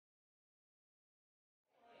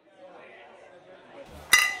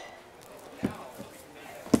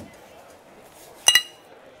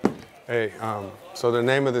Hey, so the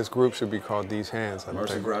name of this group should be called These Hands.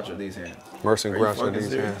 Murs and Grouch are These Hands. Murs and Grouch are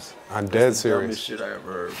These Hands. I'm dead serious. Dumbest shit I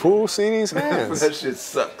ever heard. Fool, see these hands. That shit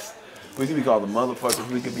sucks. We could be called the motherfuckers.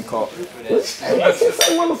 We could be called.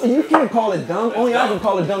 You can't call it dumb. Only I can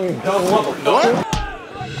call it dumb. You dumb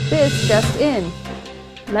motherfucker. This just in.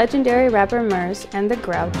 Legendary rapper Murs and the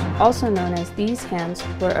Grouch, also known as These Hands,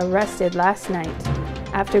 were arrested last night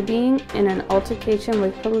after being in an altercation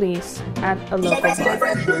with police at a local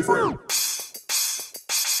bar.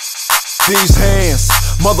 These hands,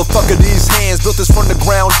 motherfucker, these hands built this from the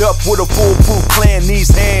ground up with a foolproof plan.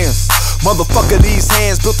 These hands, motherfucker, these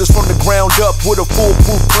hands built this from the ground up with a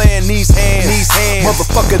foolproof plan. These hands,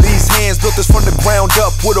 motherfucker, these hands built this from the ground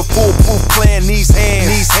up with a foolproof plan. These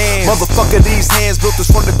hands, motherfucker, these hands built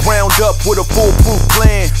this from the ground up with a foolproof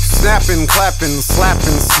plan. Snapping, clapping,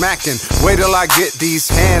 slapping, smacking. Wait till I get these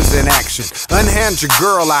hands in action. Unhand your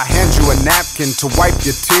girl, I hand you a napkin to wipe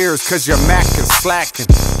your tears, cause your Mac is slacking.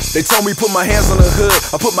 They told me put my hands on the hood.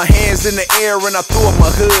 I put my hands in the air and I threw up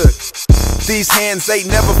my hood. These hands ain't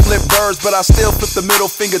never flipped birds, but I still flip the middle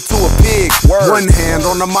finger to a pig. Word. One hand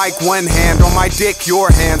on the mic, one hand on my dick.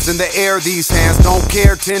 Your hands in the air, these hands don't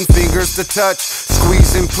care. 10 fingers to touch,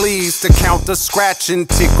 squeeze and please, to count the scratch and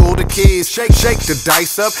tickle the keys. Shake the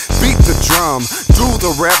dice up, beat the drum, do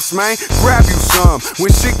the reps, man, grab you some.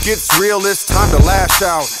 When shit gets real, it's time to lash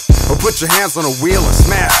out, or put your hands on the wheel and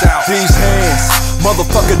smash out. These hands,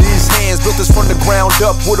 motherfucker, these hands built this from the ground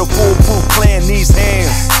up with a foolproof plan. These hands,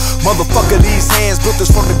 motherfucker, these hands built this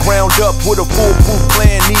from the ground up with a foolproof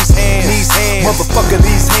plan. These hands, motherfucker,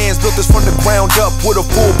 these hands built this from the ground up with a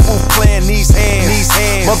foolproof plan. These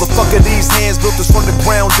hands, motherfucker, these hands built this from the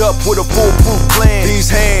ground up with a foolproof plan. These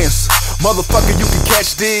hands, motherfucker, you can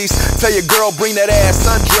catch these. Tell your girl bring that ass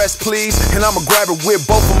undressed, please, and I'ma grab it with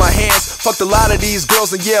both of my hands. Fucked a lot of these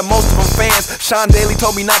girls and yeah, most of them fans. Sean Daly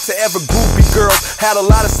told me not to ever groupie girls. Had a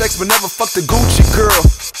lot of sex but never fucked a Gucci girl.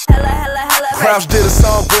 Grouch did a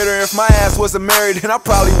song with her. If my ass wasn't married, then I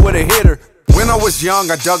probably would've hit her. When I was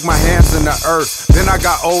young, I dug my hands in the earth. Then I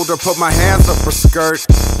got older, put my hands up her skirt.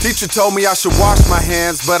 Teacher told me I should wash my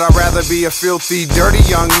hands, but I'd rather be a filthy, dirty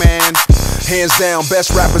young man. Hands down,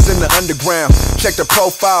 best rappers in the underground. Check the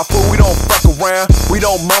profile, fool, we don't fuck around. We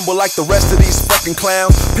don't mumble like the rest of these fucking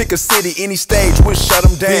clowns. Pick a city, any stage, we'll shut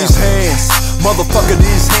them down. These hands, motherfucker,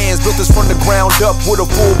 these hands built this from the ground up with a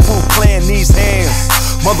foolproof plan. These hands,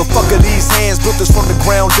 motherfucker, these hands built this from the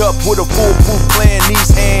ground up with a foolproof plan.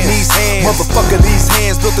 These hands, motherfucker, these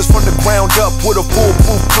hands built this from the ground up with a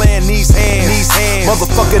foolproof plan. These hands,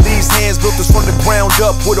 motherfucker, these hands built this from the ground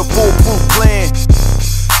up with a foolproof plan.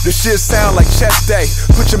 This shit sound like chest day.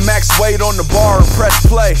 Put your max weight on the bar and press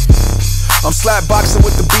play. I'm slap boxing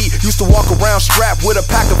with the beat. Used to walk around strapped with a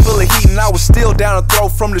pack full of heat, and I was still down to throw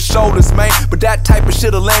from the shoulders, man. But that type of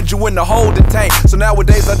shit'll land you in the holding tank. So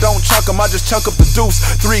nowadays I don't chunk 'em, I just chunk up the deuce.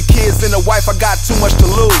 3 kids and a wife, I got too much to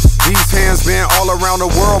lose. These hands been all around the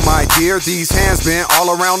world, my dear. These hands been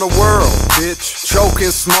all around the world, bitch. Choking,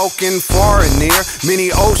 smoking, far and near. Many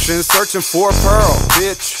oceans searching for a pearl,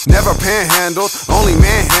 bitch. Never panhandled, only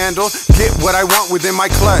manhandled. Get what I want within my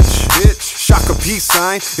clutch, bitch. Shock a peace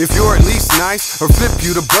sign if you're at least nice, or flip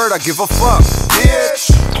you the bird, I give a fuck,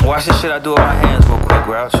 bitch. Watch this shit I do with my hands real quick,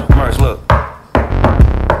 Grouch. Murs, look.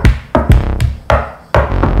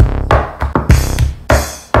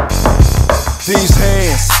 These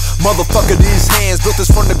hands, motherfucker, these hands built this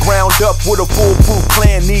from the ground up with a foolproof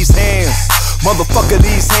plan. These hands, motherfucker,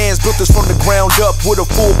 these hands built this from the ground up with a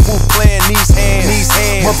foolproof plan. These hands,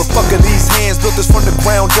 motherfucker, these hands built this from the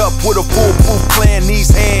ground up with a foolproof plan.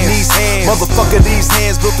 These hands, motherfucker, these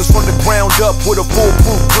hands built this from the ground up with a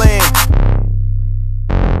foolproof plan.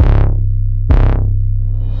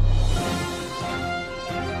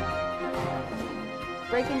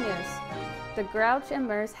 Breaking news. The Grouch and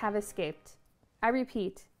Murs have escaped. I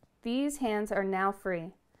repeat, these hands are now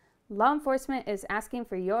free. Law enforcement is asking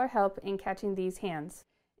for your help in catching these hands.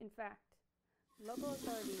 In fact, local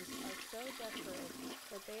authorities are so desperate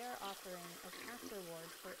that they are offering a cash reward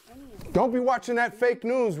for any Don't be watching that fake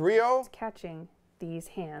news, Rio. catching these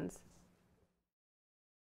hands.